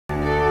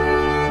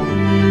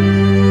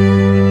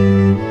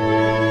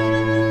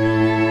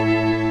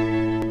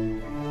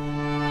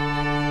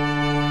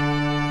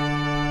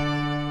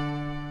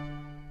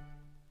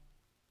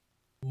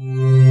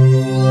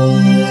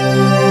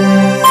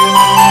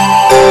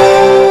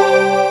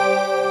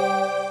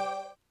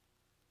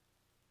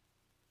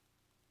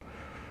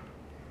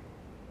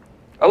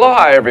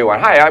Aloha,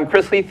 everyone. Hi, I'm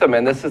Chris Leatham,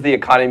 and this is the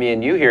Economy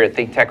and You here at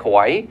ThinkTech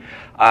Hawaii.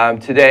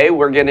 Today,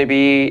 we're going to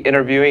be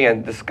interviewing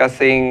and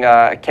discussing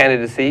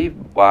candidacy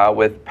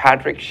with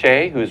Patrick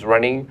Shea, who's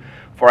running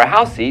for a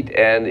House seat.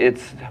 And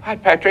it's, hi,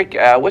 Patrick,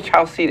 which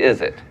House seat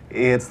is it?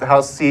 It's the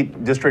House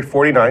seat, District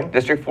 49.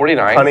 District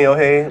 49.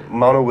 Kaneohe,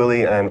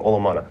 Maunawili, and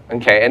Olomana.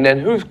 Okay, and then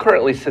who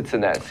currently sits in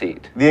that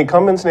seat? The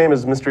incumbent's name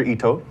is Mr.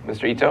 Ito.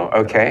 Mr. Ito,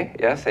 okay,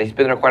 yes, and he's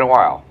been there quite a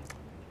while.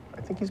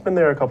 I think he's been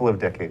there a couple of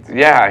decades.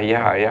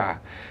 Yeah.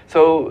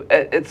 So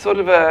it's sort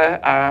of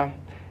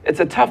it's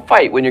a tough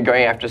fight when you're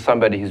going after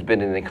somebody who's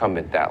been an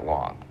incumbent that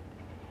long.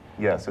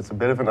 Yes, it's a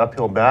bit of an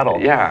uphill battle.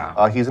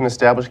 Yeah. He's an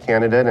established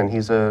candidate, and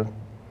he's a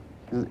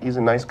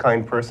nice,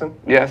 kind person.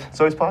 Yes.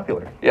 So he's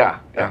popular. Yeah.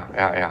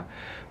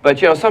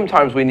 But, you know,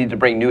 sometimes we need to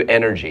bring new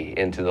energy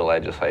into the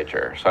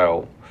legislature.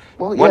 So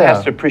one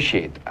has to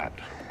appreciate that.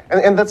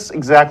 And that's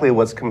exactly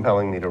what's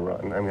compelling me to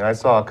run. I mean, I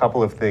saw a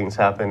couple of things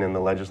happen in the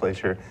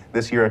legislature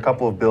this year, a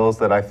couple of bills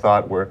that I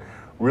thought were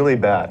really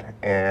bad.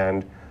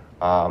 And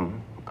I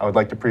would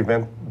like to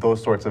prevent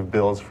those sorts of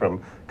bills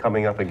from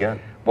coming up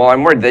again. Well,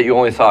 I'm worried that you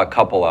only saw a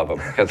couple of them.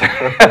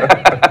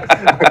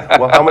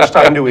 Well, how much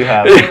time do we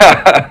have?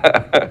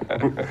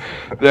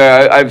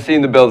 Yeah, I've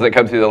seen the bills that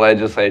come through the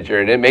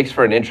legislature, and it makes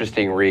for an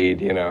interesting read,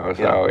 you know.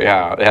 So,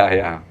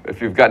 yeah.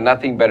 If you've got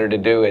nothing better to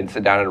do and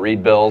sit down and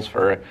read bills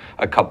for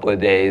a couple of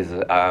days,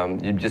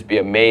 you'd just be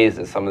amazed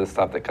at some of the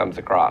stuff that comes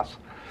across.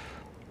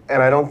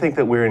 And I don't think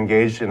that we're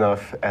engaged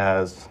enough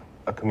as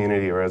a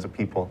community or as a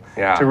people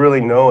to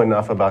really know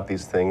enough about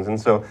these things. And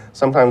so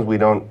sometimes we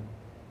don't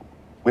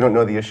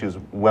know the issues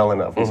well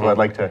enough. And so I'd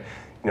like to,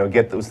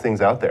 get those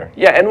things out there.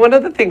 Yeah, and one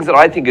of the things that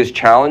I think is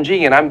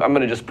challenging, and I'm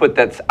going to just put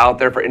that's out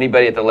there for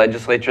anybody at the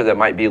legislature that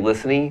might be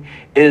listening,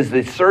 is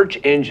the search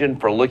engine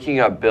for looking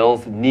up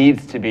bills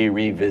needs to be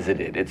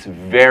revisited. It's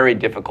very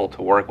difficult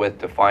to work with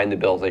to find the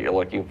bills that you're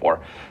looking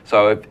for.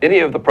 So if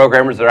any of the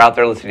programmers that are out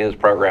there listening to this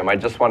program, I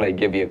just want to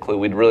give you a clue.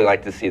 We'd really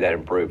like to see that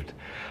improved.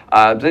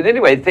 But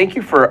anyway, thank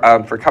you for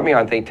coming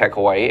on ThinkTech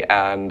Hawaii.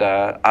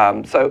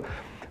 And so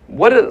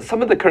what are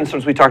some of the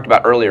concerns we talked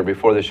about earlier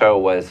before the show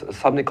was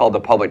something called the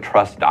public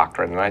trust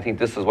doctrine. And I think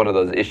this is one of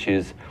those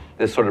issues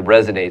that sort of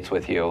resonates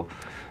with you.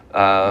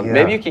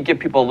 Maybe you could give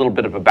people a little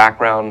bit of a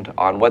background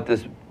on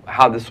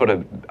how this sort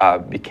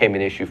of became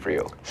an issue for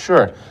you.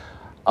 Sure.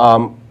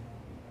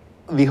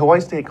 The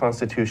Hawaii State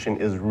Constitution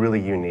is really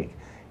unique.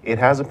 It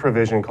has a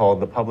provision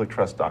called the public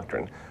trust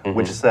doctrine,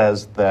 which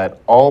says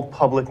that all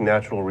public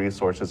natural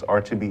resources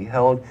are to be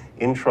held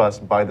in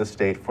trust by the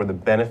state for the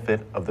benefit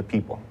of the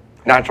people.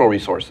 Natural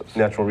resources.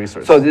 Natural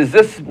resources. So does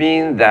this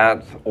mean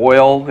that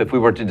oil, if we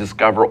were to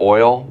discover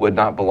oil, would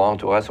not belong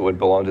to us, it would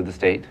belong to the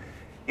state?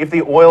 If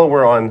the oil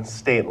were on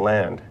state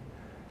land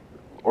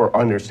or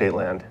under state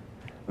land,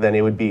 then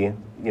it would be,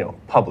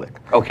 public.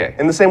 Okay.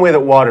 In the same way that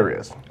water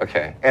is.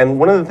 Okay. And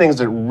one of the things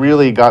that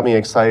really got me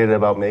excited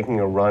about making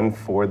a run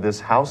for this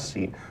House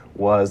seat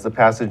was the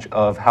passage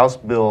of House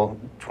Bill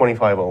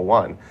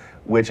 2501,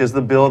 which is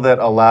the bill that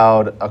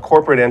allowed a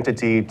corporate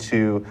entity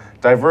to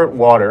divert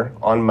water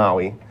on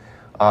Maui,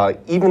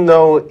 even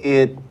though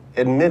it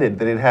admitted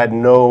that it had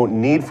no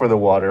need for the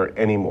water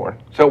anymore.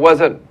 So it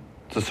wasn't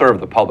to serve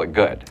the public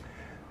good?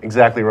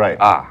 Exactly right.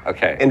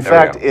 Okay. In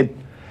fact, it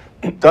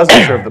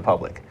doesn't serve the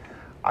public.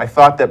 I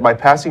thought that by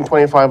passing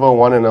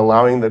 2501 and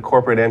allowing the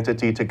corporate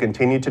entity to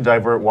continue to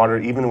divert water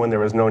even when there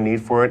was no need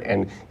for it,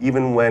 and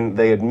even when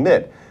they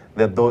admit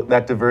that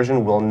that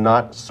diversion will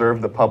not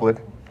serve the public,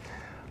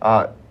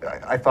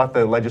 I thought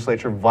the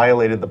legislature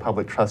violated the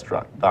public trust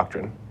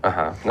doctrine.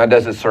 Now,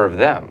 does it serve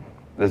them?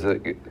 Does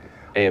it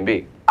A and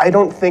B? I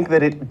don't think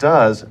that it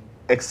does,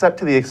 except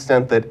to the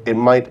extent that it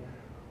might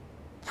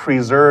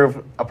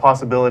preserve a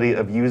possibility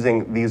of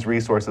using these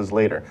resources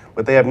later,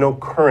 but they have no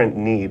current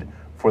need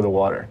for the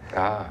water.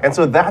 And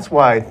so that's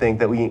why I think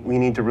that we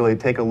need to really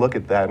take a look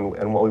at that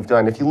and what we've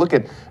done. If you look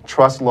at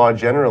trust law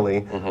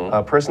generally,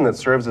 a person that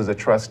serves as a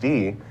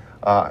trustee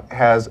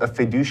has a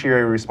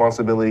fiduciary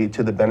responsibility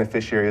to the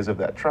beneficiaries of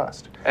that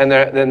trust. And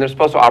then they're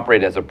supposed to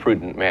operate as a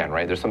prudent man,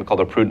 right? There's something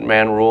called a prudent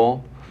man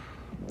rule?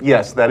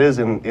 Yes, that is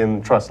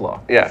in trust law.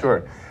 Yeah.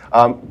 Sure.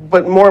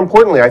 But more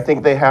importantly, I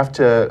think they have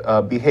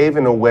to behave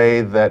in a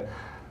way that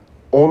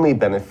only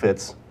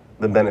benefits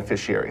the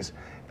beneficiaries.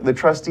 The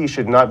trustee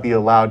should not be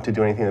allowed to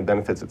do anything that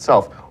benefits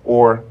itself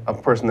or a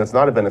person that's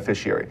not a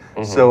beneficiary.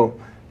 So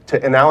to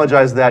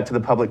analogize that to the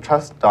public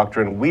trust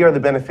doctrine, we are the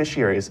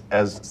beneficiaries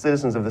as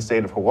citizens of the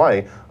state of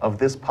Hawaii of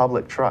this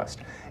public trust.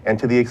 And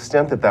to the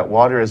extent that that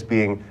water is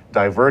being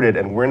diverted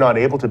and we're not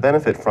able to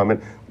benefit from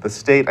it, the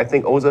state, I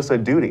think, owes us a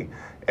duty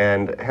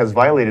and has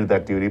violated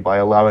that duty by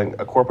allowing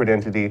a corporate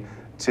entity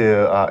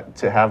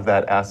to have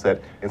that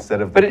asset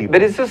instead of the people.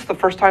 But is this the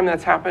first time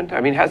that's happened?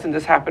 I mean, hasn't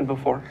this happened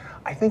before?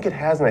 I think it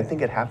has, and I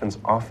think it happens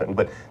often.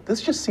 But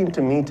this just seemed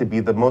to me to be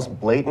the most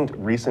blatant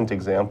recent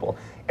example.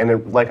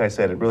 And like I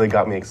said, it really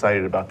got me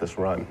excited about this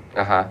run.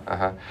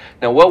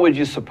 Now, what would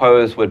you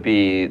suppose would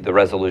be the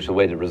resolution, the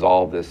way to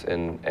resolve this,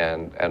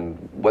 and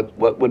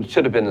what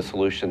should have been the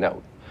solution that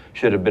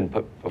should have been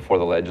put before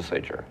the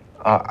legislature?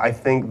 I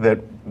think that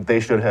they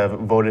should have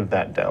voted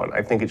that down.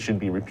 I think it should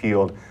be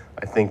repealed.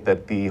 I think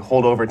that the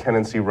holdover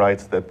tenancy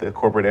rights that the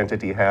corporate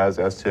entity has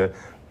as to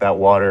that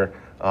water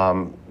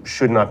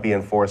should not be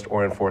enforced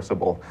or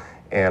enforceable.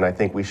 And I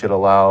think we should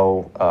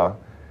allow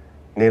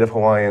Native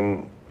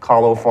Hawaiian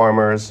kalo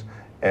farmers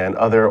and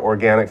other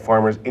organic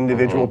farmers,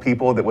 individual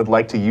people that would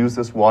like to use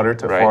this water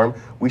to farm,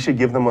 we should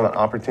give them an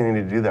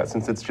opportunity to do that,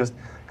 since it's just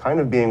kind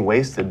of being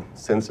wasted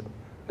since...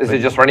 Is it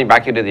just running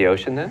back into the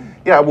ocean then?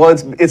 Yeah, well,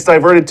 it's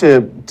diverted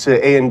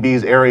to A and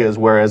B's areas,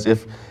 whereas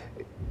if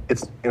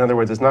it's, in other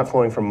words, it's not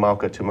flowing from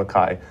Mauka to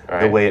Makai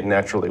the way it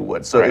naturally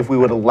would. So if we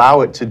would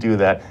allow it to do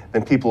that,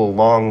 then people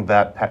along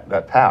that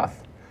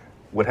path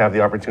would have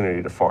the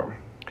opportunity to farm.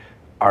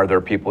 Are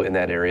there people in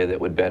that area that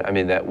would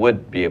that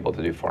would be able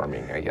to do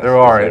farming, I guess? There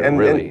are. And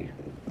really,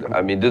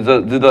 I mean, does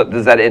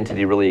that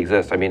entity really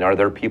exist? I mean, are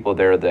there people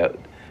there that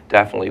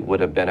definitely would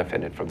have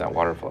benefited from that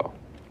water flow?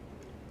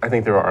 I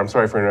think there are. I'm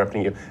sorry for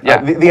interrupting you. Yeah.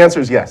 The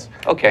answer is yes.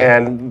 Okay.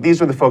 And these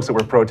were the folks that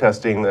were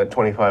protesting the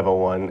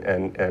 2501,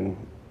 and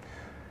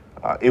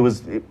it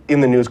was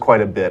in the news quite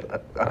a bit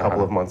a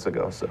couple of months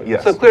ago, so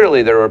yes. So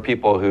clearly there are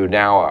people who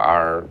now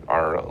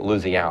are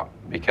losing out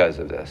because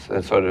of this.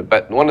 And so,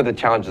 but one of the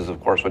challenges,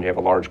 of course, when you have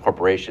a large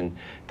corporation,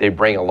 they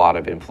bring a lot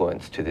of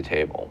influence to the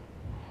table.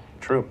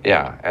 True.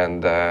 Yeah,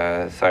 and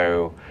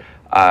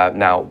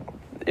now,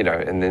 you know,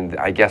 and then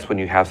I guess when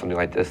you have something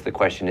like this, the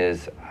question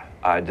is,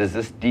 does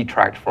this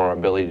detract from our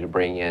ability to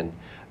bring in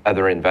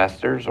other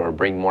investors or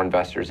bring more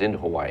investors into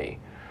Hawaii?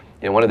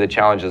 You know, one of the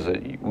challenges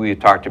that we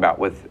talked about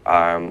with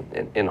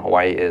in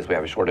Hawaii is we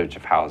have a shortage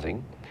of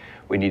housing.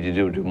 We need to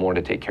do more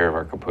to take care of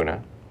our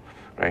kapuna,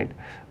 right?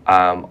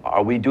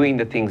 Are we doing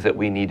the things that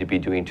we need to be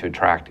doing to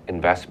attract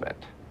investment?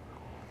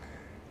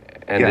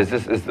 And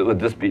would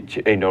this be,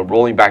 you know,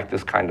 rolling back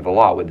this kind of a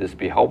law, would this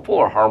be helpful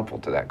or harmful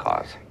to that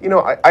cause? You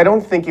know, I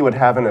don't think it would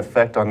have an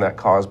effect on that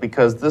cause,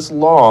 because this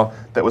law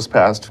that was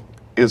passed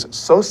is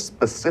so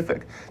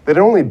specific that it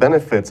only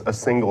benefits a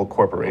single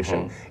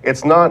corporation.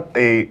 It's not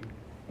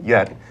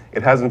yet,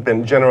 it hasn't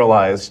been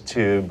generalized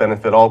to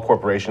benefit all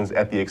corporations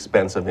at the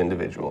expense of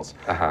individuals.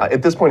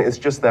 At this point, it's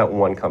just that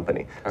one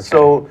company.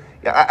 So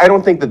I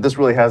don't think that this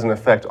really has an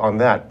effect on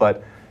that,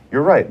 but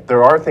you're right.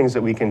 There are things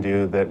that we can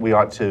do that we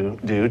ought to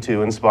do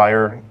to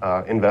inspire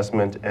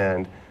investment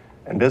and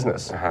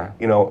business.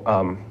 You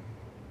know,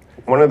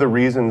 one of the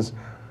reasons,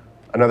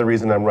 another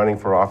reason I'm running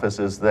for office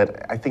is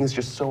that I think it's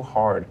just so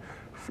hard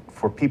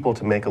for people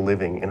to make a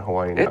living in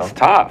Hawaii now. It's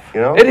tough.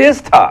 You know? It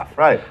is tough.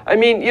 Right. I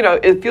mean, you know,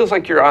 it feels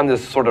like you're on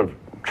this sort of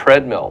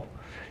treadmill,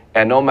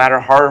 and no matter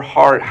how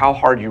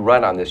hard you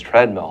run on this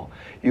treadmill,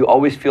 you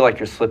always feel like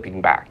you're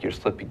slipping back. You're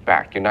slipping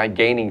back. You're not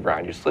gaining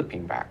ground. You're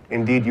slipping back.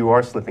 Indeed, you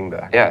are slipping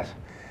back. Yes.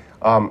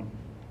 You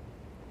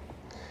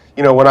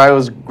know, when I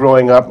was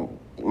growing up,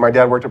 my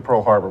dad worked at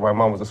Pearl Harbor. My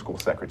mom was a school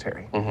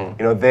secretary. You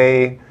know,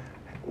 they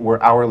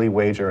were hourly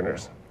wage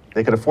earners.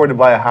 They could afford to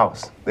buy a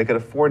house. They could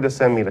afford to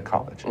send me to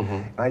college.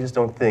 And I just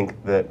don't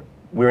think that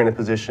we're in a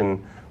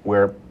position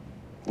where,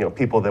 you know,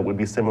 people that would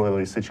be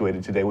similarly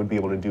situated today would be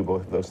able to do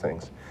both of those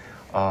things.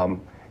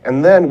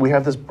 And then we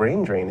have this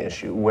brain drain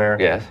issue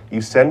where you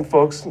send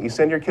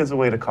your kids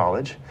away to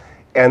college,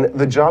 and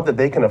the job that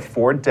they can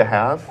afford to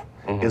have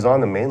is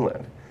on the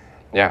mainland.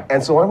 Yeah.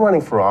 And so I'm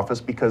running for office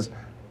because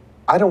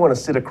I don't want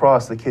to sit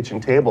across the kitchen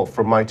table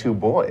from my two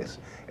boys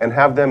and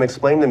have them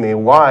explain to me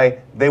why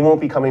they won't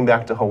be coming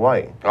back to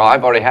Hawaii. Well,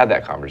 I've already had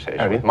that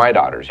conversation with my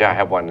daughters. Yeah, I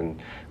have one in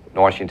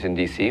Washington,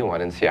 D.C., one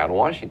in Seattle,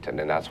 Washington,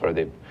 and that's where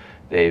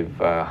they've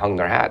hung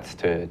their hats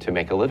to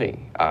make a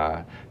living.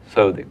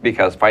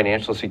 Because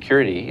financial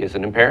security is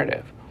an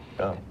imperative.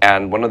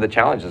 And one of the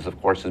challenges, of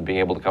course, is being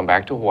able to come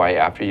back to Hawaii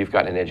after you've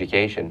gotten an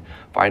education,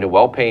 find a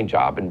well-paying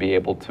job, and be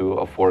able to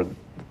afford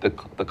the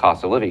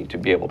cost of living, to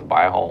be able to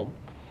buy a home.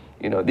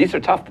 You know, these are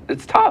tough.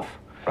 It's tough.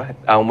 Right.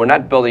 We're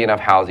not building enough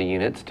housing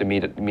units to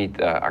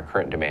meet our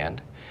current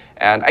demand.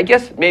 And I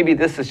guess maybe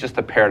this is just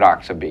a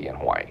paradox of being in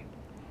Hawaii.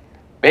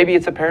 Maybe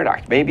it's a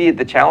paradox. Maybe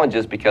the challenge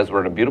is because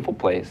we're in a beautiful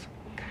place,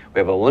 we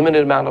have a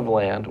limited amount of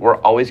land, maybe we're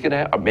always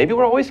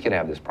going to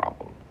have this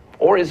problem.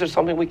 Or is there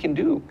something we can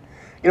do?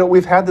 You know,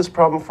 we've had this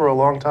problem for a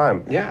long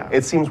time. Yeah.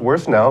 It seems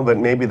worse now, but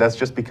maybe that's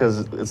just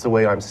because it's the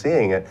way I'm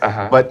seeing it.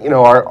 But, you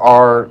know,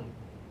 our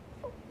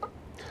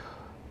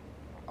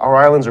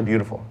islands are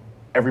beautiful.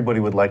 Everybody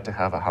would like to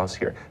have a house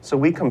here. So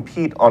we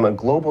compete on a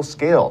global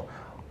scale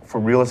for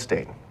real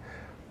estate.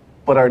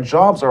 But our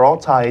jobs are all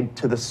tied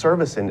to the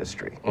service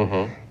industry.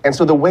 And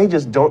so the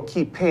wages don't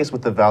keep pace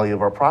with the value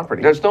of our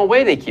property. There's no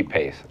way they keep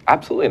pace.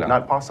 Absolutely not.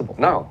 Not possible.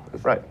 No.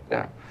 Right.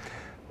 Yeah.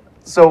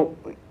 So,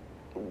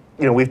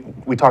 you know,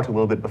 we talked a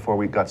little bit before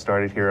we got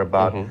started here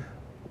about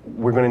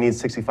we're going to need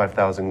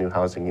 65,000 new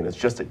housing units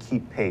just to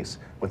keep pace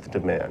with the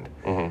demand.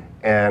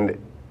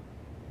 And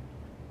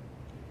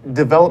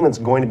development's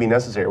going to be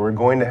necessary. We're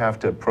going to have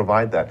to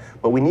provide that.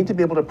 But we need to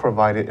be able to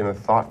provide it in a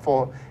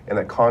thoughtful and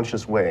a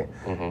conscious way.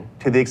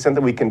 To the extent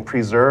that we can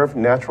preserve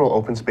natural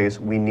open space,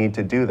 we need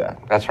to do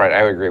that. That's right.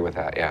 I would agree with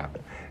that, yeah.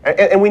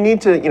 And we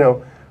need to, you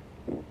know,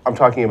 I'm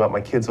talking about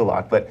my kids a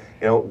lot, but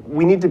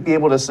we need to be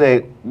able to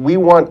say, we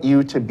want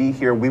you to be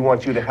here, we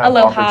want you to have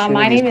Aloha,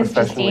 my name opportunities is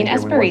professionally Justine here,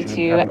 we want you to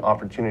Espiritu. have an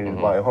opportunity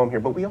to buy a home here,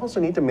 but we also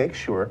need to make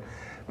sure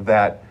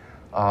that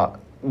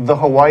the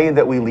Hawaii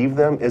that we leave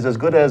them is as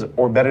good as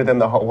or better than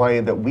the Hawaii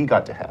that we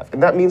got to have.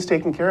 And that means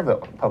taking care of the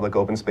public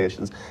open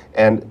spaces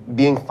and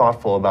being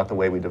thoughtful about the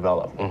way we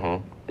develop.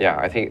 Yeah,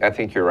 I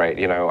think you're right.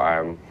 You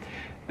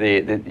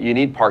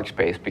need park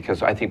space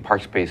because I think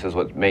park space is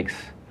what makes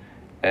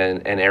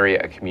an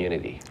area a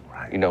community.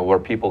 Right. Where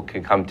people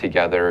can come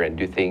together and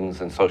do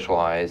things and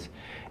socialize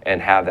and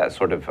have that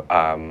sort of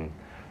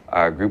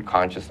group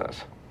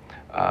consciousness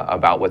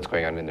about what's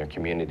going on in their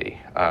community.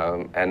 We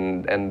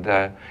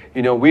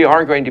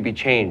are going to be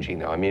changing,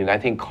 though. I mean, I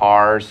think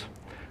cars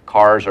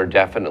are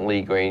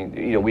definitely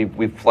going,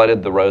 we've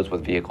flooded the roads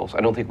with vehicles.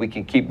 I don't think we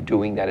can keep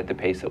doing that at the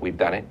pace that we've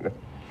done it.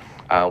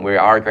 We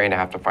are going to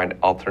have to find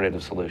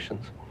alternative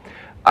solutions.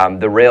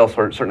 The rail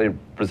certainly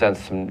presents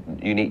some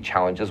unique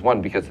challenges.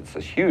 One, because it's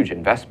a huge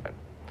investment.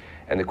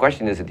 And the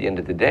question is, at the end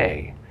of the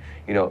day,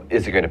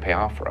 is it going to pay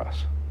off for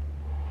us?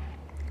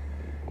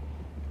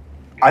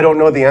 I don't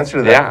know the answer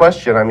to that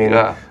question. I mean,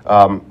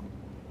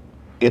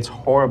 it's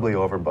horribly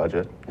over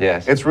budget.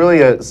 Yes. It's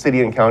really a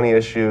city and county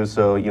issue,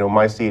 so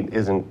my seat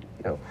isn't,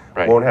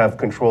 won't have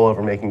control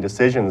over making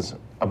decisions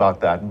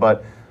about that.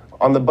 But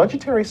on the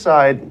budgetary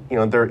side,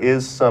 there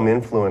is some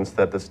influence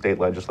that the state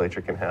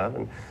legislature can have,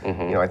 and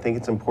I think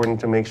it's important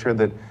to make sure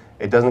that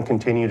it doesn't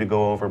continue to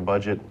go over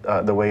budget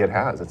the way it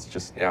has. It's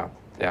just yeah.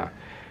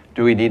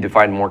 Do we need to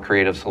find more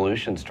creative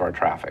solutions to our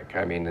traffic?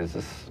 I mean,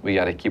 we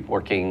got to keep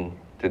working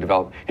to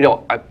develop.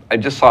 I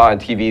just saw on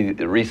TV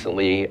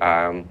recently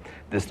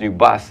this new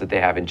bus that they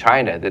have in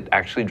China that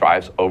actually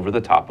drives over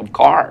the top of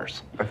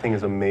cars. That thing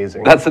is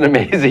amazing. That's an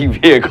amazing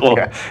vehicle.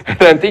 Yes.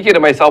 And I'm thinking to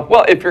myself,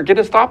 well, if you're going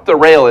to stop the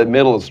rail at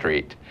Middle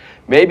Street,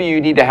 maybe you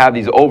need to have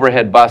these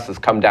overhead buses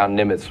come down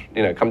Nimitz.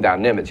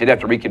 You'd have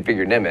to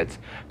reconfigure Nimitz.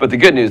 But the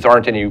good news, there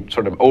aren't any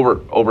sort of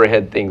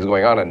overhead things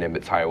going on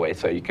Nimitz Highway,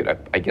 so you could,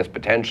 I guess,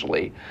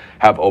 potentially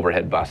have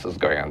overhead buses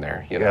going on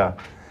there. Yeah.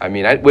 I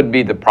mean, it wouldn't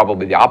be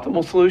probably the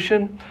optimal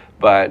solution,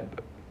 but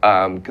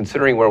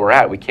considering where we're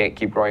at, we can't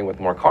keep growing with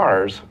more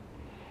cars.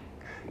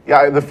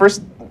 Yeah,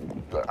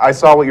 I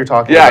saw what you're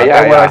talking about.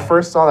 Yeah, and when I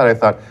first saw that, I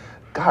thought,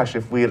 gosh,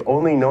 if we had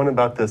only known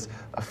about this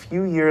a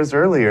few years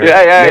earlier,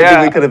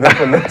 maybe we could have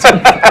implemented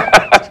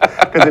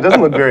that. Because it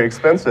doesn't look very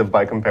expensive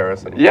by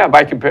comparison. Yeah,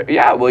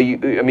 well,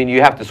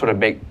 you have to sort of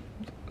make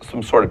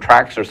some sort of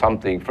tracks or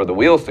something for the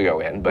wheels to go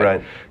in,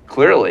 but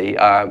clearly,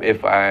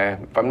 if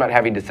I'm not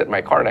having to sit in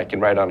my car and I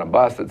can ride on a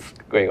bus that's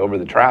going over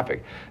the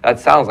traffic, that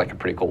sounds like a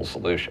pretty cool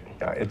solution.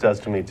 Yeah, it does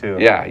to me too.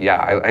 Yeah,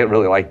 I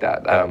really like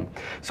that.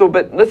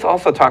 But let's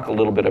also talk a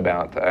little bit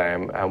about,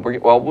 we're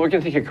going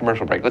to take a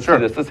commercial break. Let's do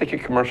this. Let's take a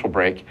commercial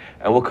break,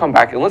 and we'll come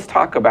back and let's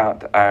talk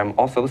about,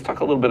 let's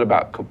talk a little bit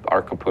about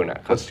our Kapuna.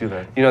 Let's do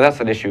that.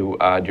 That's an issue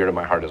dear to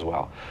my heart as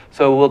well.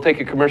 So we'll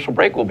take a commercial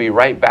break. We'll be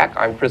right back.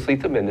 I'm Chris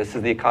Leatham, and this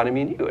is The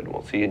Economy and You, and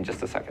we'll see you in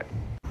just a second.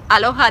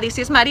 Aloha, this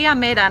is Maria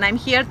Mera, and I'm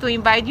here to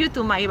invite you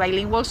to my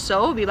bilingual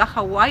show, Viva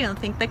Hawaii on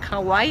ThinkTech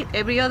Hawaii,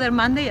 every other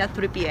Monday at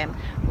 3 p.m.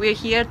 We're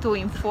here to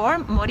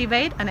inform,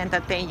 motivate, and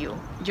entertain you.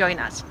 Join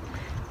us.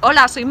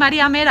 Hola, soy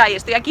María Mera y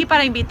estoy aquí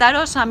para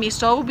invitaros a mi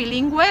show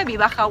bilingüe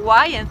Viva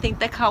Hawaii en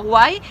ThinkTech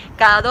Hawaii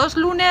cada 2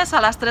 lunes a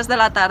las 3 de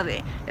la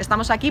tarde.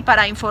 Estamos aquí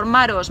para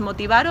informaros,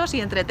 motivaros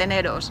y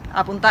entreteneros.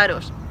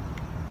 Apuntaros.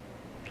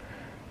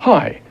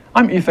 Hi,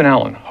 I'm Ethan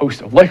Allen,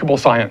 host of Likeable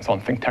Science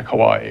on ThinkTech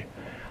Hawaii.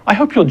 I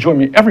hope you'll join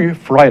me every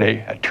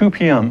Friday at 2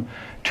 p.m.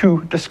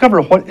 to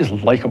discover what is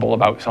likable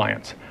about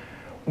science.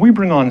 We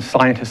bring on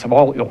scientists of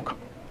all ilk,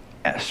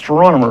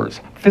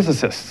 astronomers,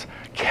 physicists,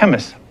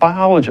 chemists,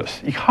 biologists,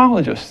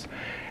 ecologists,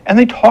 and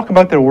they talk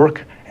about their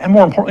work, and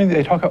more importantly,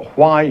 they talk about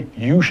why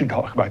you should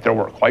talk about their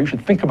work, why you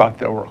should think about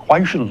their work, why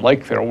you should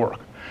like their work.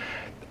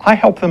 I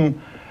help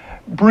them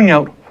bring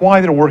out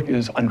why their work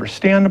is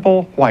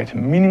understandable, why it's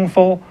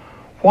meaningful,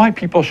 why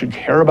people should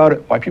care about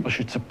it, why people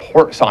should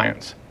support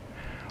science.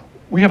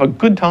 We have a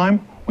good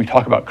time. We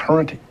talk about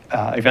current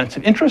events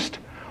of interest.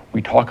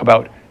 We talk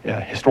about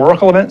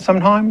historical events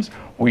sometimes.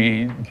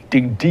 We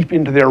dig deep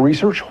into their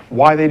research,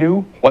 why they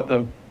do, what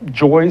the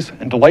joys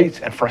and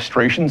delights and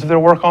frustrations of their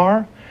work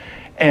are.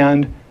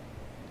 And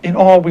in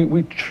all,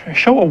 we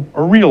show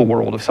a real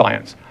world of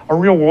science, a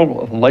real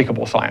world of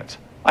likable science.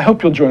 I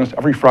hope you'll join us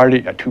every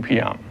Friday at 2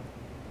 p.m.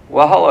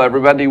 Well, hello,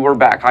 everybody. We're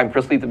back. I'm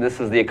Chris Leatham. This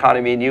is The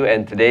Economy and You,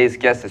 and today's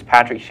guest is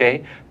Patrick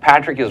Shea.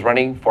 Patrick is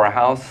running for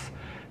House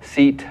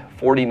Seat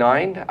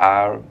 49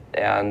 and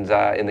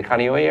in the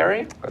Kaneohe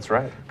area. That's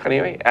right.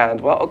 Kaneohe. And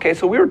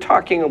so we were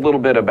talking a little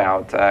bit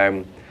about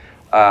some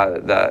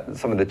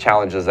of the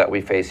challenges that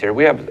we face here.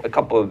 We have a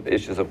couple of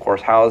issues, of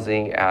course,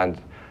 housing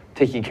and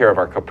taking care of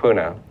our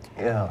kapuna.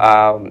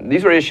 Yeah.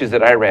 These are issues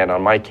that I ran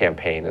on my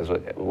campaign as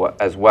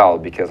well,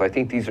 because I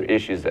think these are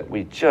issues that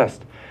we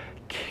just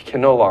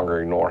can no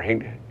longer ignore.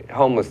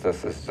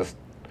 Homelessness is just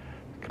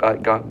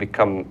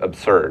become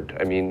absurd.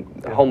 I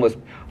mean, homeless.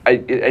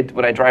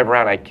 When I drive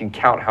around, I can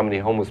count how many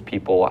homeless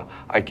people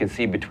I can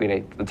see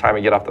between the time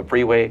I get off the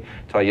freeway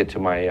till I get to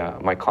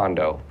my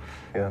condo.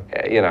 Yeah.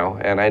 You know,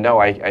 and I know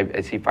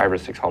I see 5 or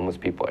 6 homeless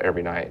people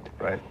every night.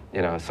 Right.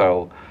 You know,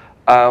 so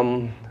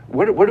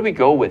where do we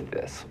go with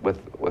this,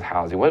 with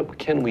housing? What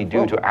can we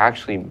do to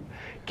actually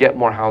get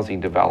more housing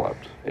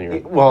developed?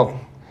 Well,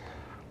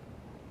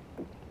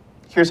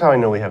 here's how I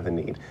know we have the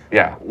need.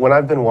 Yeah. When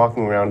I've been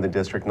walking around the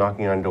district,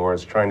 knocking on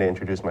doors, trying to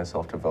introduce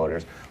myself to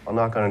voters, I'll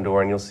knock on a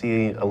door and you'll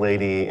see a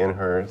lady in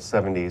her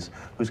 70s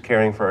who's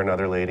caring for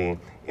another lady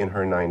in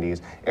her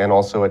 90s, and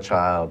also a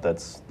child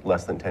that's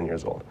less than 10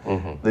 years old.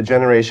 The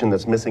generation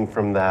that's missing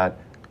from that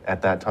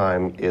at that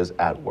time is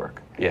at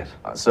work. Yes.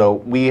 So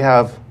we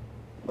have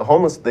the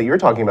homeless that you're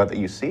talking about that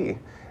you see,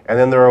 and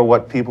then there are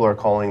what people are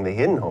calling the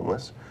hidden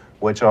homeless,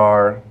 which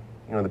are,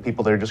 you know, the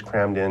people that are just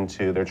crammed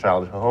into their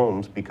childhood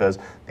homes because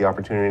the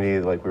opportunity,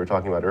 like we were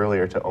talking about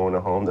earlier, to own a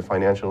home, the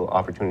financial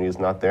opportunity is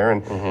not there,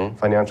 and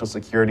financial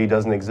security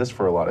doesn't exist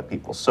for a lot of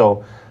people.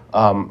 So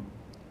on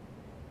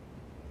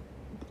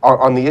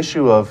the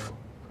issue of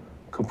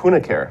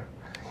Kapuna Care,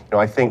 you know,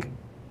 I think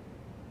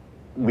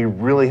we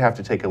really have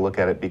to take a look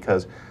at it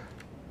because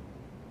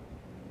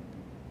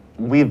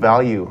we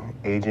value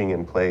aging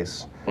in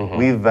place.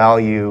 We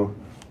value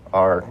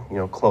our, you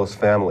know, close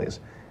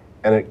families.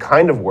 And it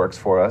kind of works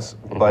for us,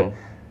 but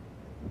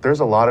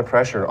there's a lot of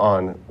pressure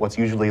on what's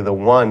usually the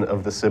one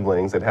of the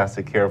siblings that has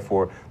to care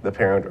for the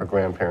parent or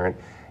grandparent,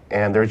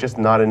 and there's just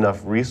not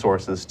enough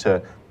resources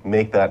to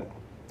make that,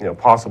 you know,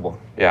 possible.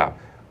 Yeah.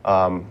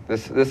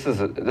 This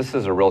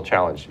is a real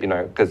challenge, you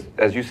know, because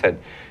as you said,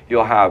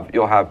 you'll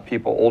have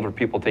people, older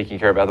people taking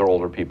care of other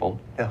older people.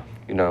 Yeah.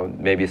 You know,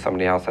 maybe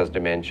somebody else has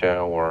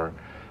dementia or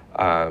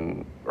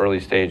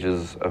early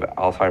stages of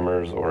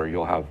Alzheimer's, or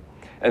you'll have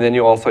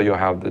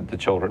the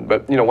children.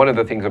 But you know, one of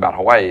the things about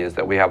Hawaii is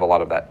that we have a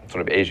lot of that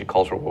sort of Asian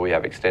culture where we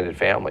have extended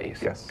families.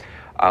 Yes.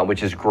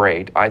 Which is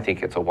great. I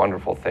think it's a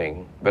wonderful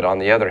thing. But on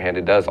the other hand,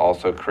 it does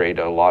also create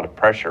a lot of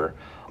pressure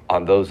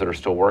on those that are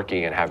still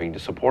working and having to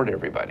support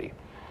everybody.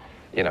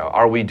 You know,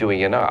 are we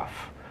doing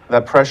enough?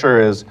 That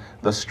pressure is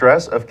the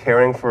stress of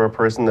caring for a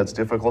person that's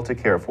difficult to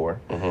care for,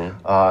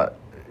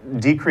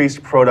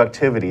 decreased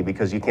productivity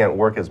because you can't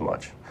work as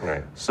much.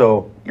 Right.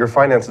 So your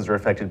finances are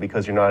affected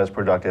because you're not as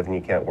productive and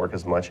you can't work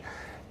as much.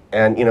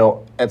 And you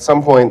know, at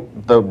some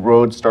point, the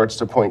road starts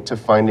to point to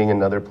finding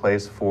another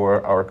place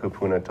for our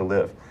kupuna to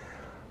live.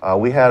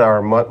 We had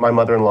my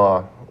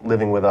mother-in-law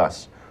living with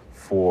us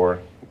for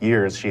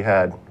years. She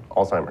had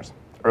Alzheimer's,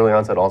 early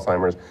onset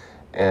Alzheimer's,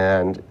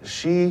 and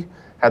she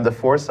had the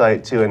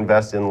foresight to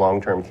invest in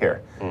long-term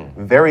care.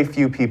 Very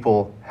few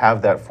people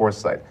have that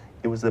foresight.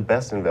 It was the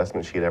best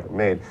investment she had ever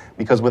made,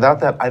 because without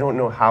that, I don't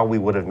know how we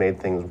would have made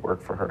things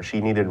work for her. She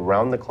needed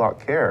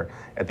round-the-clock care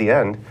at the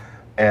end,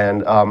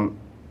 and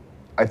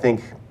I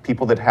think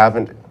people that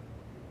haven't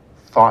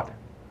thought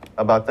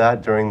about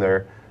that during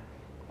their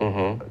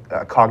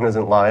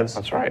cognizant lives.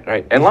 That's right,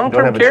 right. And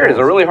long-term care is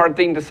a really hard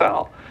thing to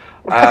sell.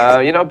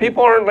 You know,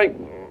 people aren't like,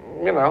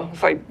 you know,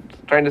 it's like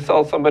trying to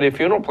sell somebody a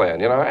funeral plan.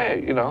 You know,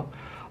 hey, you know,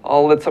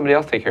 I'll let somebody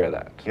else take care of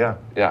that. Yeah.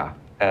 Yeah.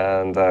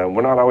 And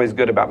we're not always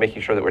good about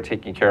making sure that we're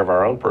taking care of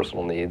our own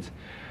personal needs.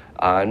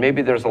 And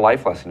maybe there's a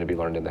life lesson to be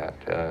learned in that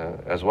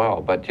as well.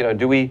 But, you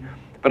know,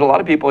 but a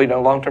lot of people, you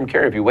know, long-term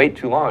care, if you wait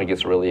too long, it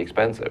gets really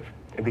expensive.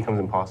 It becomes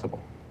impossible.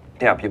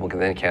 Yeah, people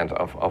can't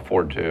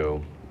afford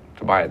to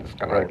buy it. It's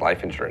kind of like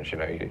life insurance, you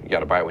know, you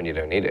got to buy it when you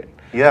don't need it.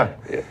 Yeah.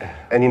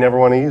 And you never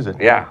want to use it.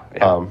 Yeah.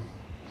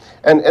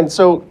 And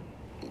so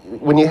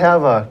when you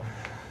have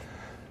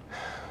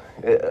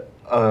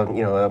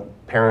you know, a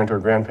parent or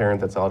grandparent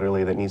that's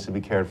elderly that needs to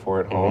be cared for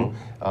at home,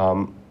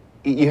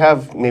 you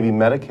have maybe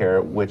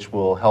Medicare, which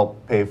will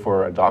help pay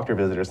for a doctor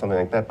visit or something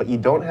like that, but you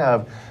don't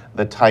have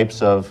the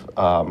types of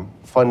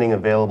funding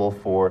available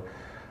for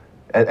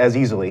as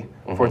easily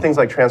for things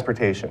like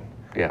transportation.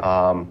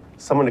 Yeah.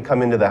 Someone to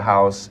come into the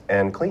house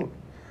and clean.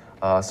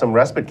 Some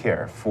respite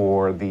care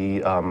for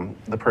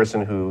the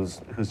person who's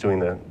doing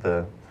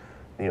the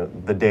you know,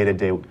 the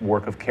day-to-day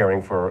work of caring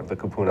for the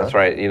kupuna. That's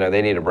right. You know,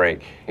 they need a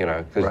break, you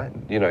know, because,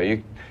 you know,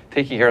 you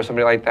taking care of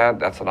somebody like that,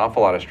 that's an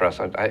awful lot of stress.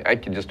 I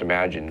can just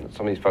imagine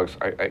some of these folks,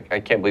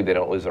 I can't believe they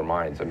don't lose their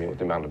minds. I mean, with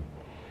the amount of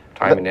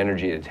time and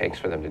energy it takes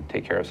for them to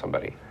take care of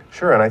somebody.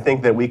 Sure, and I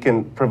think that we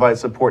can provide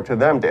support to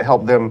them to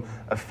help them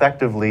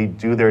effectively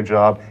do their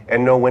job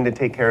and know when to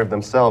take care of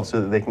themselves so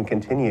that they can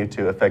continue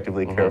to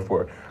effectively care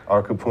for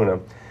our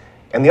kupuna.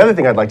 And the other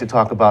thing I'd like to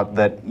talk about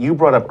that you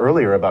brought up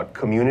earlier about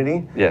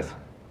community. Yes.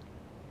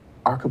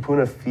 Our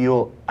kupuna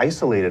feel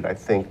isolated, I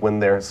think, when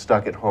they're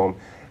stuck at home.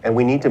 And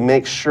we need to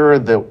make sure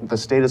that the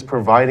state is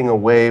providing a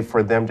way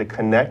for them to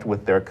connect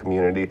with their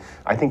community.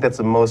 I think that's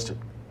the most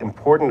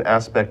important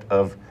aspect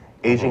of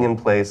aging in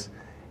place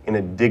in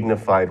a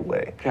dignified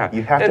way. Yeah.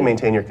 You have to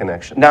maintain your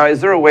connection. Now, is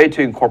there a way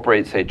to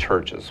incorporate, say,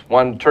 churches?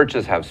 One,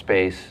 churches have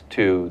space.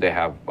 Two, they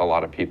have a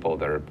lot of people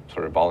that are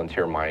sort of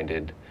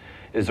volunteer-minded.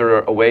 Is there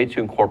a way to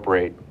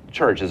incorporate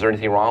church. Is there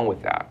anything wrong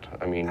with that?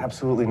 I mean,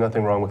 Absolutely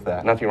nothing wrong with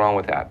that. nothing wrong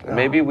with that. No.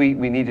 Maybe we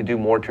need to do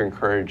more to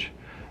encourage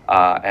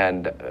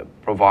and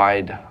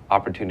provide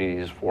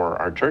opportunities for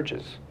our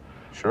churches.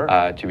 Sure.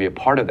 To be a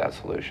part of that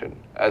solution,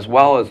 as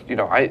well as, you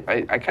know, I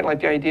kind of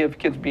like the idea of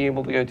kids being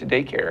able to go to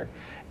daycare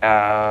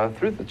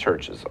through the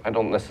churches. I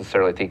don't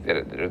necessarily think that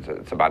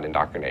it's about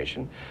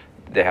indoctrination.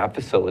 They have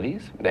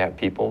facilities. They have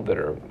people that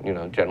are, you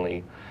know,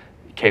 generally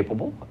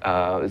capable.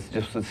 It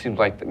seems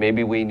like that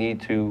maybe we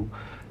need to,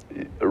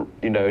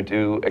 you know,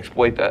 to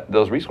exploit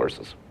those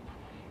resources.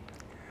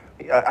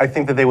 I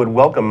think that they would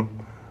welcome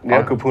Yeah.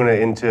 our Kapuna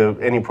into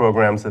any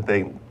programs that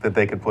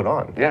they could put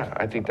on. Yeah,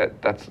 I think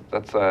that's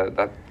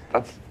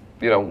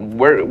you know,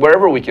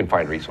 wherever we can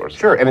find resources.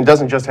 Sure, and it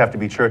doesn't just have to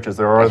be churches.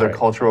 There are That's other right.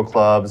 cultural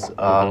clubs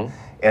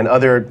and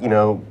other, you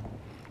know,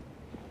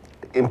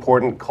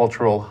 important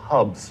cultural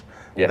hubs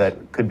Yes.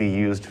 that could be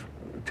used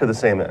to the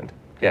same end.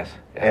 Yes.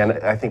 Yes. And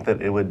I think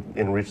that it would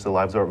enrich the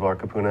lives of our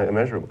Kapuna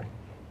immeasurably.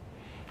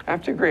 I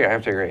have to agree. I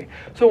have to agree.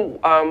 So,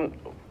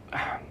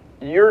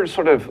 you're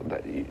sort of,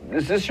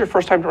 is this your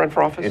first time to run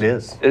for office? It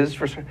is. It is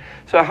first.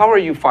 So, how are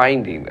you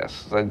finding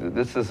this?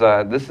 This is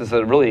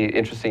a really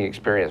interesting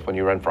experience when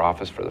you run for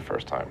office for the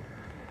first time.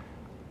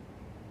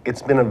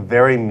 It's been a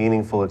very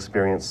meaningful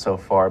experience so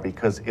far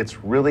because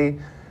it's really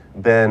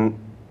been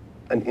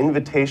an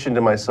invitation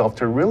to myself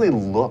to really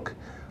look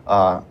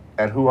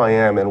at who I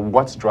am and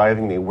what's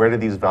driving me. Where do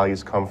these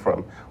values come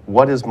from?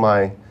 What is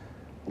my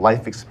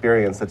life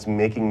experience that's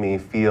making me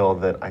feel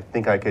that I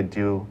think I could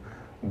do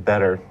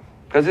better?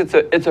 Because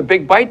it's a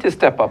big bite to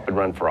step up and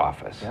run for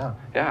office. Yeah,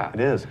 Yeah. it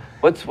is.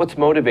 What's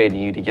motivating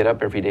you to get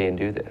up every day and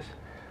do this?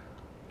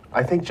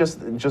 I think just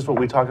what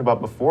we talked about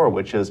before,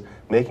 which is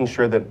making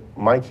sure that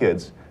my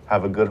kids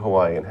have a good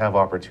Hawaii and have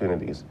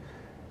opportunities,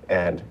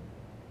 and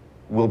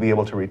we'll be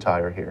able to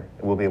retire here,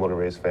 and we'll be able to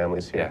raise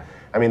families here. Yeah.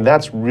 I mean,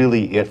 that's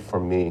really it for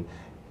me.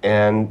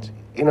 And,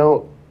 you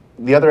know,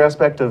 the other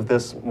aspect of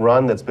this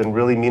run that's been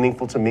really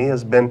meaningful to me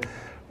has been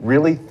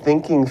really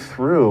thinking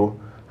through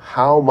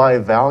how my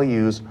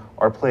values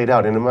are played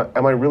out, and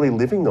am I really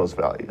living those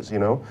values, you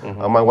know?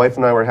 My wife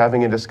and I were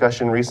having a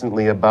discussion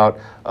recently about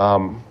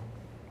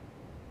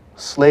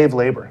slave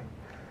labor.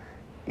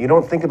 You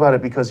don't think about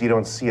it because you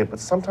don't see it, but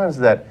sometimes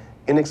that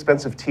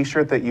inexpensive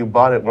t-shirt that you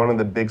bought at one of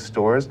the big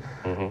stores,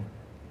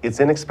 it's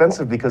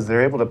inexpensive because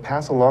they're able to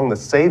pass along the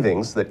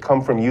savings that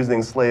come from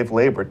using slave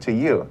labor to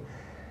you.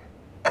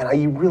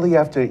 And you really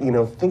have to, you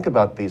know, think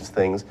about these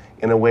things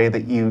in a way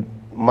that you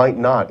might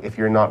not if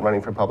you're not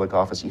running for public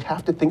office. You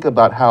have to think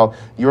about how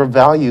your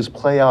values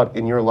play out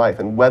in your life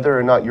and whether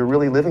or not you're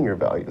really living your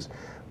values.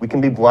 We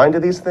can be blind to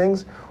these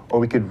things, or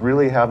we could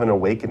really have an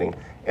awakening.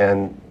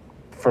 And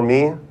for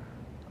me,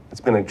 it's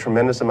been a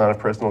tremendous amount of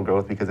personal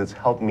growth because it's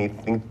helped me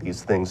think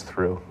these things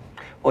through.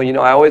 Well, you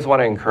know, I always want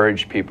to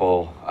encourage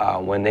people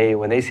when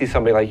they see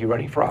somebody like you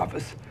running for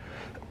office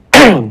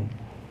to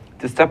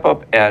step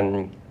up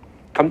and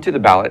come to the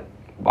ballot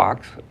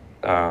box,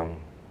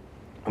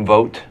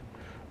 vote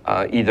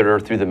either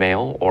through the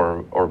mail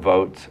or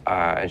vote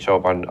and show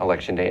up on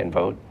election day and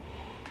vote.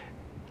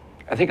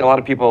 I think a lot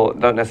of people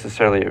don't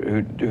necessarily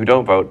who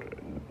don't vote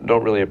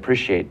don't really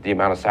appreciate the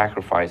amount of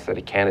sacrifice that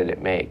a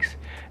candidate makes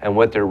and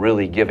what they're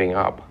really giving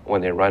up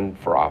when they run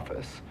for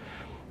office,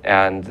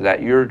 and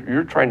that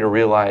you're trying to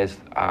realize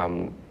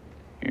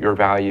your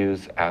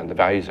values and the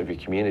values of your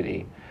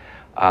community.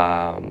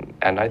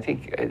 And I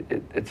think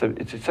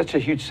it's such a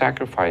huge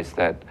sacrifice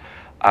that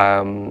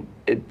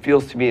it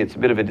feels to me it's a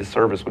bit of a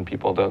disservice when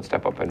people don't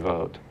step up and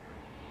vote.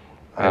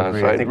 I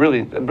agree. So I'd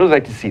really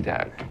like to see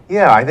that.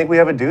 Yeah, I think we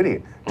have a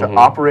duty to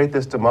operate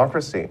this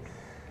democracy.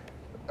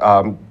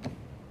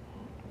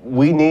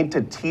 We need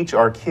to teach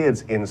our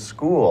kids in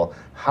school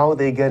how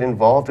they get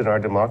involved in our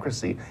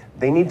democracy.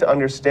 They need to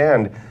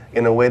understand,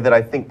 in a way that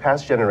I think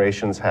past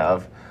generations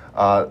have,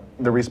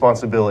 the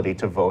responsibility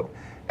to vote.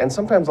 And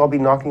sometimes I'll be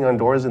knocking on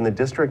doors in the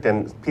district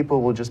and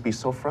people will just be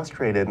so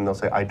frustrated and they'll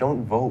say, I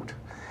don't vote.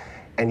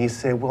 And you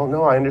say, well,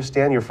 no, I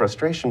understand your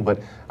frustration, but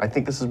I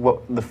think this is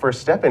what the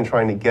first step in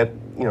trying to get,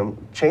 you know,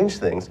 change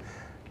things.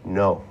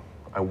 No,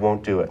 I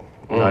won't do it.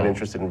 I'm not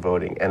interested in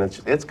voting, and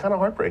it's kind of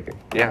heartbreaking.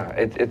 Yeah,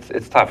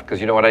 it's tough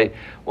because you know what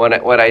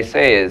I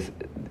say is,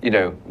 you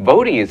know,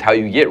 voting is how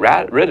you get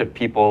rid of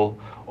people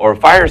or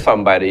fire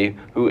somebody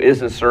who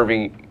isn't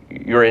serving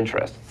your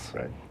interests.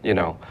 Right. You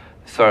know,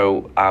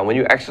 so when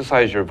you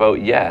exercise your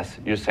vote, yes,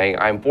 you're saying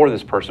I'm for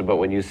this person, but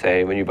when you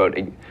vote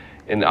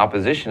in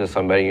opposition to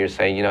somebody, you're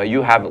saying, you know,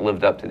 you haven't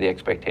lived up to the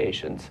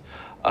expectations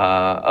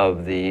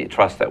of the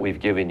trust that we've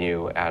given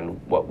you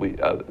and what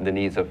the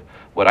needs of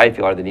what I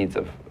feel are the needs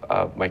of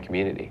my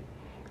community.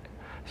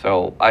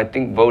 So I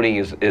think voting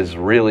is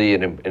really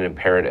an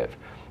imperative.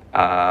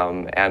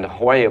 And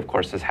Hawaii, of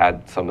course, has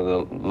had some of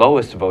the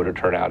lowest voter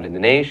turnout in the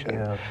nation.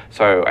 Yeah.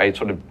 So I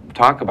sort of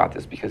talk about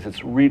this because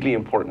it's really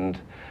important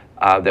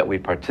that we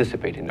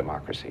participate in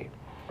democracy.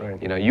 Right.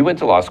 You know, you went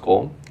to law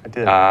school. I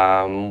did.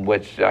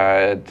 Which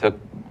took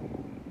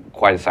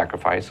quite a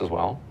sacrifice as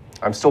well.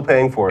 I'm still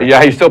paying for it.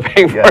 Yeah, you're still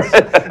paying for Yes.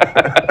 it.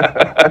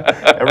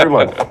 every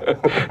month.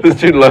 The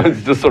student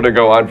loans just sort of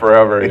go on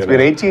forever. It's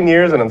been 18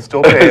 years and I'm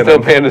still paying Still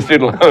them. paying the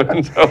student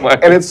loans. Oh my.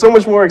 And it's so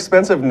much more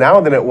expensive now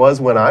than it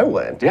was when I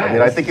went. Yeah, I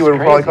mean, I this think is it would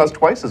probably crazy. cost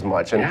twice as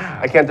much. And Yeah.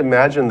 I can't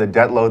imagine the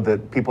debt load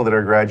that people that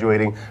are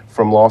graduating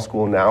from law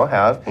school now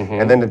have,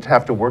 and then to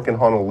have to work in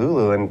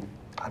Honolulu, and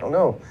I don't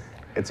know.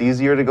 It's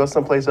easier to go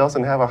someplace else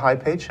and have a high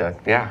paycheck.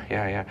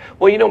 Yeah.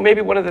 Well, you know,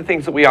 maybe one of the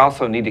things that we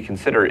also need to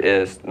consider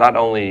is not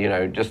only, you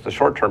know, just the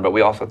short term, but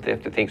we also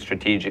have to think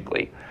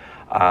strategically.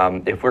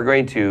 If we're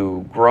going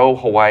to grow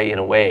Hawaii in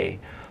a way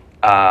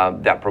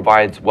that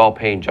provides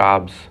well-paying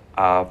jobs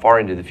far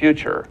into the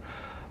future,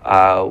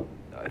 I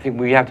think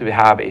we have to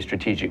have a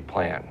strategic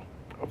plan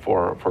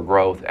for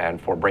growth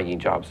and for bringing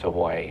jobs to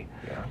Hawaii.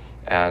 Yeah.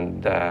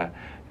 And,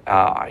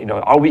 you know,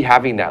 are we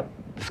having that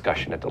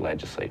discussion at the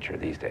legislature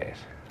these days?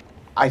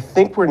 I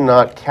think we're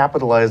not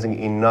capitalizing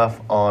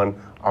enough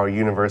on our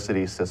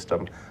university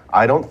system.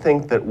 I don't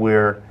think that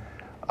we're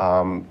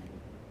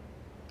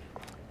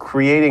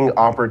creating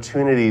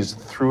opportunities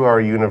through our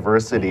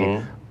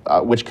university,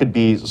 which could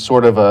be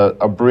sort of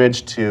a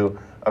bridge to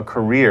a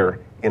career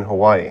in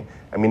Hawaii.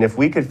 I mean, if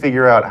we could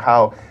figure out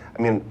how,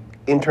 I mean,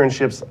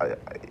 internships,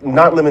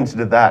 not limited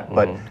to that,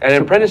 but And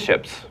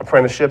apprenticeships.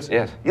 apprenticeships.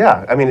 Yes.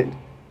 Yeah, I mean,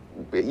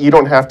 you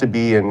don't have to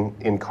be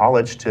in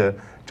college to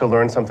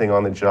learn something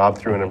on the job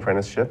through an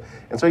apprenticeship.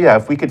 And so, yeah,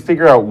 if we could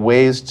figure out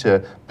ways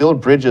to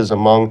build bridges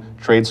among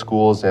trade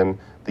schools and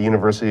the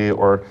university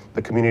or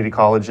the community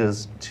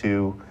colleges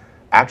to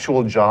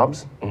actual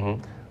jobs,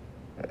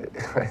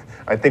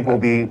 I think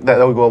that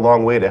will go a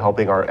long way to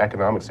helping our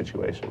economic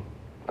situation.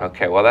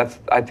 Okay, well,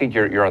 I think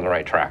you're on the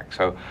right track.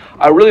 So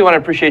I really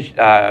want to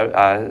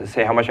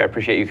say how much I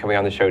appreciate you coming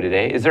on the show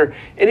today. Is there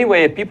any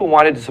way, if people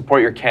wanted to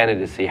support your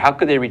candidacy, how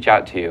could they reach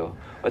out to you?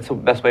 What's the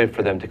best way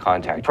for them to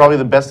contact you? Probably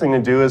the best thing to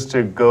do is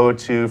to go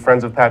to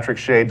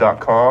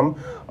friendsofpatrickshea.com.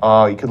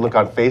 You could look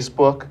on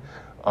Facebook,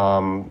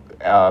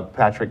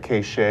 Patrick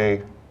K.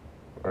 Shea,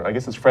 or I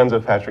guess it's Friends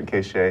of Patrick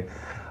K. Shea.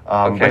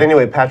 But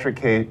anyway, friends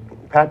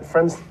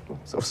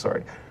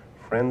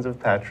of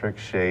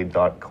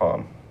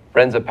patrickshea.com.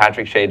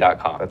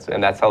 friendsofpatrickshea.com. That's it.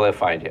 And that's how they'll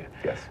find you.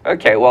 Yes.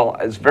 Okay, well,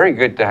 it's very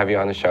good to have you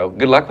on the show.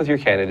 Good luck with your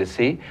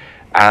candidacy,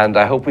 and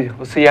I hope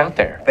we'll see you out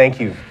there. Thank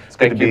you. It's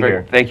good to be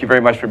here. Thank you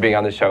very much for being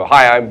on the show.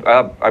 Hi,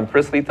 I'm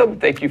Chris Leatham.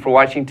 Thank you for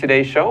watching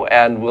today's show,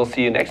 and we'll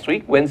see you next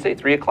week, Wednesday,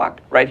 3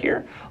 o'clock, right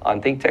here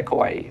on ThinkTech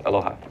Hawaii.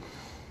 Aloha.